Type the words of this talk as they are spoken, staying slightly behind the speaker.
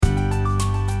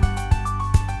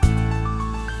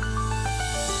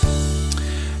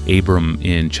Abram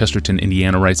in Chesterton,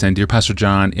 Indiana writes in, Dear Pastor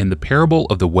John, in the parable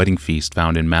of the wedding feast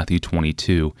found in Matthew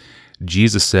 22,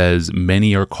 Jesus says,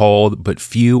 many are called, but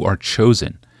few are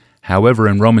chosen. However,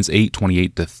 in Romans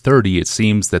 8:28-30, it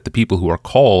seems that the people who are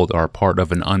called are part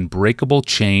of an unbreakable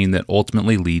chain that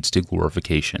ultimately leads to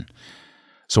glorification.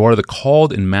 So are the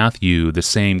called in Matthew the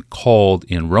same called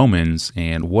in Romans,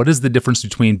 and what is the difference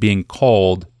between being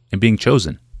called and being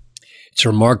chosen? It's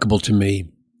remarkable to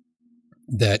me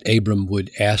that Abram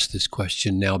would ask this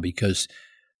question now, because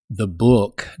the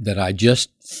book that I just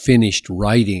finished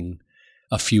writing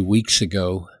a few weeks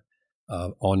ago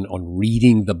on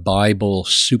reading the Bible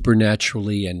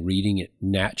supernaturally and reading it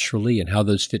naturally and how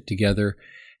those fit together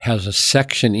has a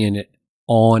section in it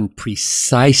on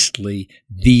precisely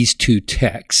these two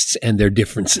texts and their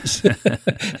differences.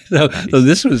 So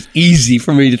this was easy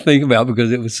for me to think about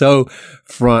because it was so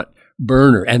front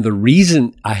burner. And the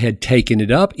reason I had taken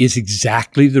it up is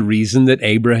exactly the reason that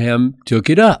Abraham took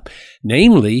it up,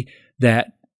 namely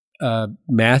that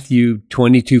Matthew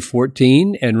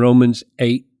 22:14 and Romans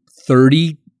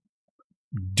 8:30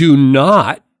 do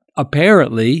not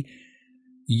apparently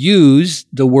use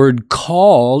the word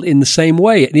called in the same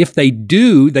way. And if they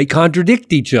do, they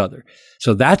contradict each other.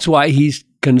 So that's why he's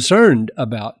concerned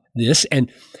about this.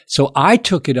 And so I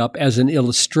took it up as an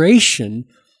illustration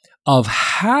of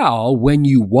how, when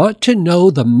you want to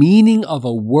know the meaning of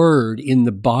a word in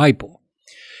the Bible,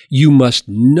 you must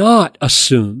not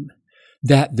assume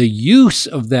that the use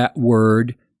of that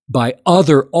word by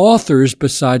other authors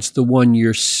besides the one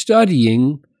you're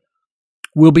studying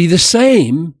will be the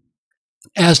same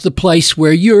as the place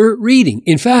where you're reading.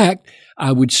 In fact,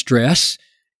 I would stress,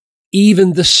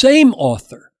 even the same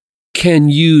author can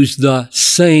use the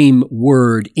same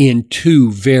word in two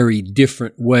very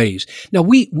different ways. Now,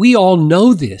 we all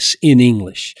know this in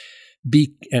English,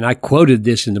 and I quoted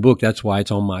this in the book. That's why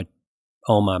it's on my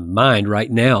mind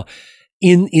right now.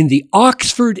 In the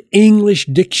Oxford English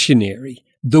Dictionary,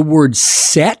 the word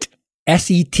set,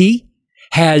 S-E-T,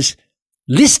 has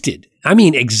listed,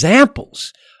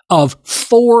 examples of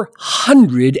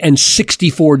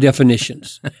 464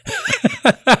 definitions.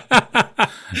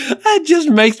 That just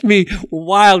makes me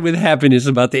wild with happiness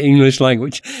about the English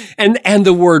language. And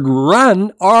the word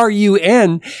run,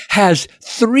 R-U-N, has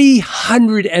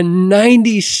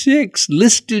 396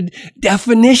 listed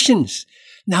definitions.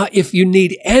 Now, if you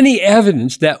need any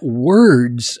evidence that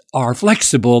words are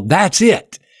flexible, that's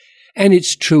it. And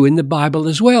it's true in the Bible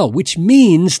as well, which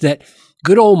means that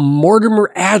good old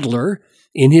Mortimer Adler,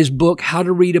 in his book, How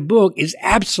to Read a Book, is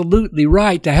absolutely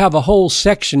right to have a whole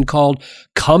section called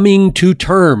Coming to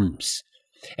Terms.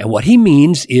 And what he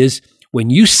means is when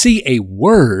you see a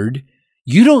word,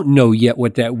 you don't know yet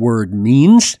what that word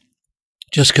means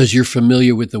just because you're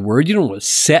familiar with the word. You don't know what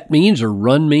set means or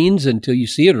run means until you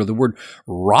see it, or the word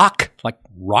rock, like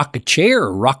rock a chair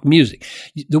or rock music.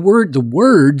 The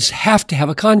words have to have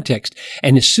a context.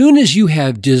 And as soon as you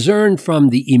have discerned from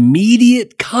the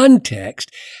immediate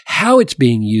context how it's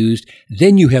being used,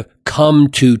 then you have come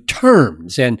to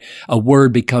terms, and a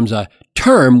word becomes a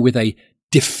term with a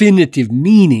definitive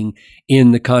meaning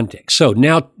in the context. So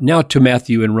now to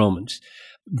Matthew and Romans.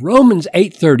 Romans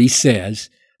 8:30 says,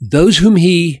 those whom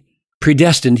he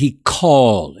predestined, he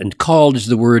called. And called is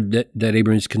the word that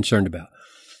Abraham is concerned about.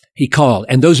 He called.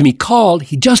 And those whom he called,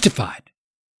 he justified.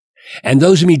 And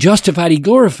those whom he justified, he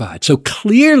glorified. So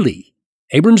clearly,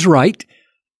 Abram's right.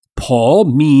 Paul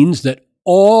means that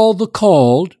all the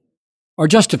called are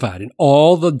justified. And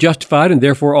all the justified, and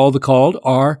therefore all the called,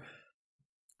 are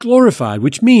glorified.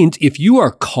 Which means if you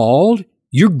are called,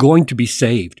 you're going to be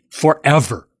saved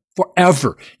forever.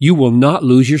 Forever. You will not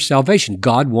lose your salvation.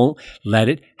 God won't let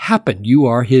it happen. You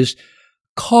are his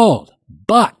called.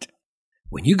 But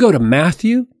when you go to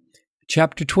Matthew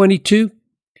chapter 22,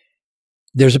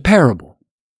 there's a parable.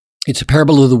 It's a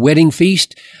parable of the wedding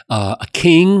feast. A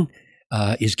king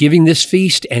is giving this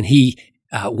feast, and he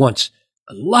wants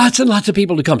lots and lots of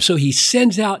people to come. So he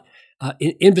sends out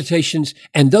invitations,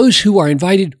 and those who are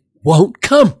invited won't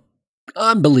come.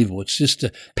 Unbelievable. It's just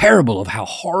a parable of how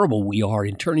horrible we are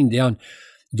in turning down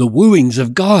the wooings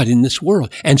of God in this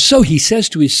world. And so he says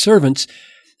to his servants,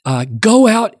 go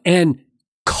out and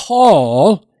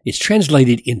call. It's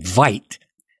translated invite,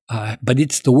 but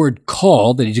it's the word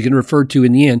call that he's going to refer to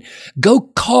in the end. Go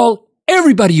call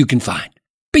everybody you can find.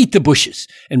 Beat the bushes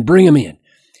and bring them in.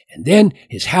 And then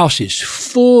his house is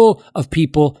full of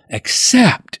people,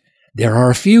 except there are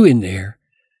a few in there,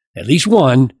 at least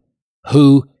one,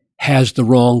 who has the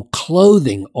wrong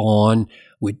clothing on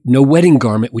with no wedding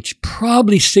garment, which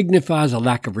probably signifies a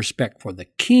lack of respect for the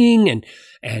king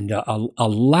and a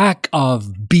lack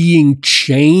of being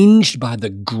changed by the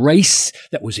grace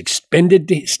that was extended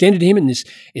to him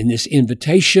in this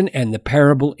invitation. And the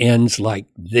parable ends like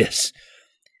this.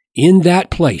 In that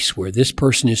place where this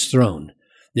person is thrown,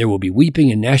 there will be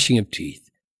weeping and gnashing of teeth,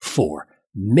 for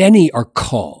many are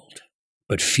called,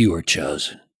 but few are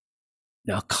chosen.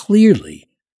 Now, clearly,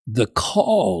 the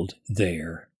called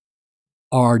there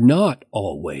are not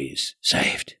always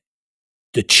saved.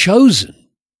 The chosen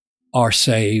are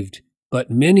saved,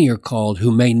 but many are called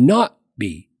who may not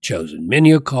be chosen.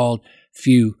 Many are called,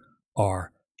 few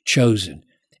are chosen.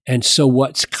 And so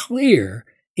what's clear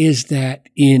is that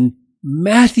in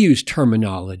Matthew's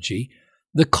terminology,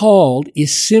 the called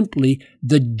is simply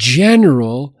the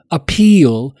general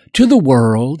appeal to the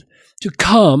world to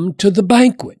come to the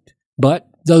banquet. But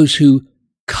those who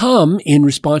come in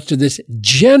response to this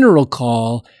general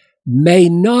call may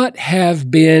not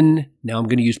have been, now I'm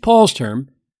going to use Paul's term,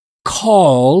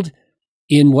 called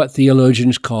in what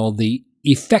theologians call the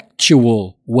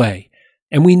effectual way.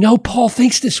 And we know Paul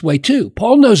thinks this way too.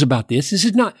 Paul knows about this.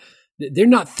 They're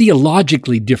not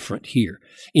theologically different here.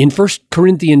 In 1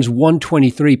 Corinthians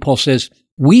 1:23, Paul says,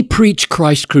 "We preach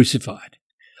Christ crucified,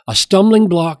 a stumbling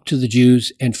block to the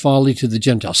Jews and folly to the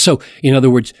Gentiles." So, in other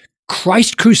words,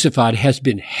 Christ crucified has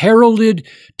been heralded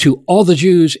to all the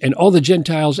Jews and all the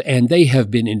Gentiles, and they have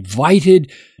been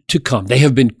invited to come. They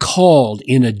have been called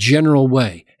in a general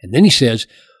way. And then he says,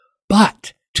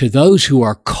 "But to those who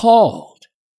are called,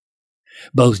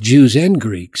 both Jews and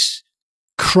Greeks,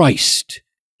 Christ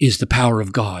is the power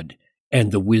of God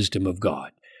and the wisdom of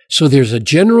God." So there's a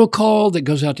general call that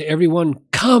goes out to everyone.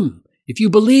 Come. If you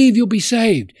believe, you'll be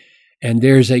saved. And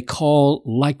there's a call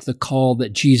like the call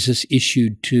that Jesus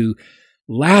issued to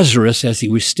Lazarus as he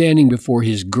was standing before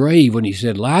his grave when he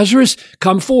said, "Lazarus,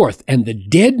 come forth." And the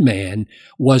dead man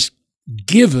was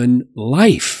given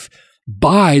life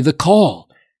by the call.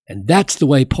 And that's the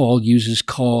way Paul uses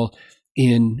call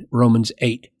in Romans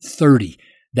 8:30.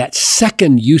 That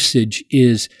second usage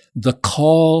is the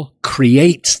call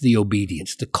creates the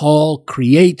obedience. The call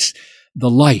creates the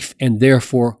life, and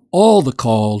therefore all the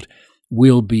called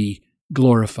will be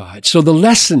glorified. So the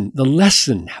lesson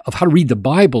of how to read the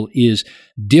Bible is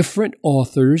different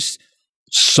authors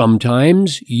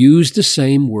sometimes use the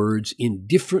same words in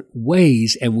different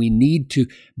ways, and we need to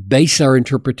base our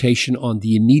interpretation on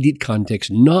the immediate context,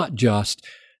 not just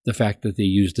the fact that they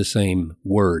use the same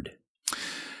word.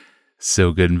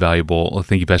 So good and valuable. Well,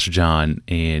 thank you, Pastor John.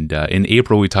 And in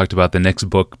April, we talked about the next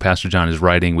book Pastor John is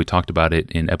writing. We talked about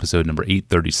it in episode number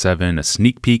 837, a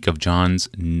sneak peek of John's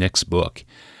next book.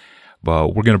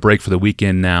 But we're going to break for the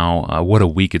weekend now. What a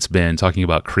week it's been, talking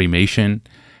about cremation,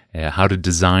 how to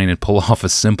design and pull off a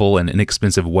simple and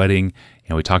inexpensive wedding.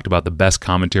 And we talked about the best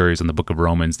commentaries on the book of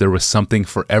Romans. There was something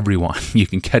for everyone. You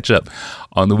can catch up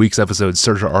on the week's episodes,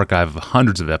 search our archive of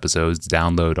hundreds of episodes,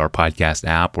 download our podcast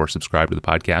app or subscribe to the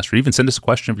podcast, or even send us a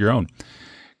question of your own.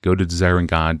 Go to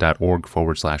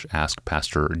desiringgod.org/ask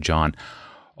Pastor John.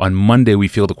 On Monday, we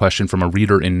field a question from a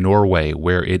reader in Norway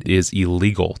where it is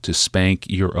illegal to spank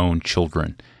your own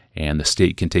children, and the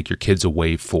state can take your kids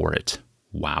away for it.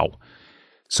 Wow.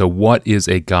 So what is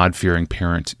a God-fearing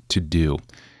parent to do?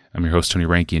 I'm your host, Tony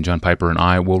Reinke, and John Piper and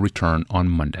I will return on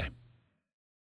Monday.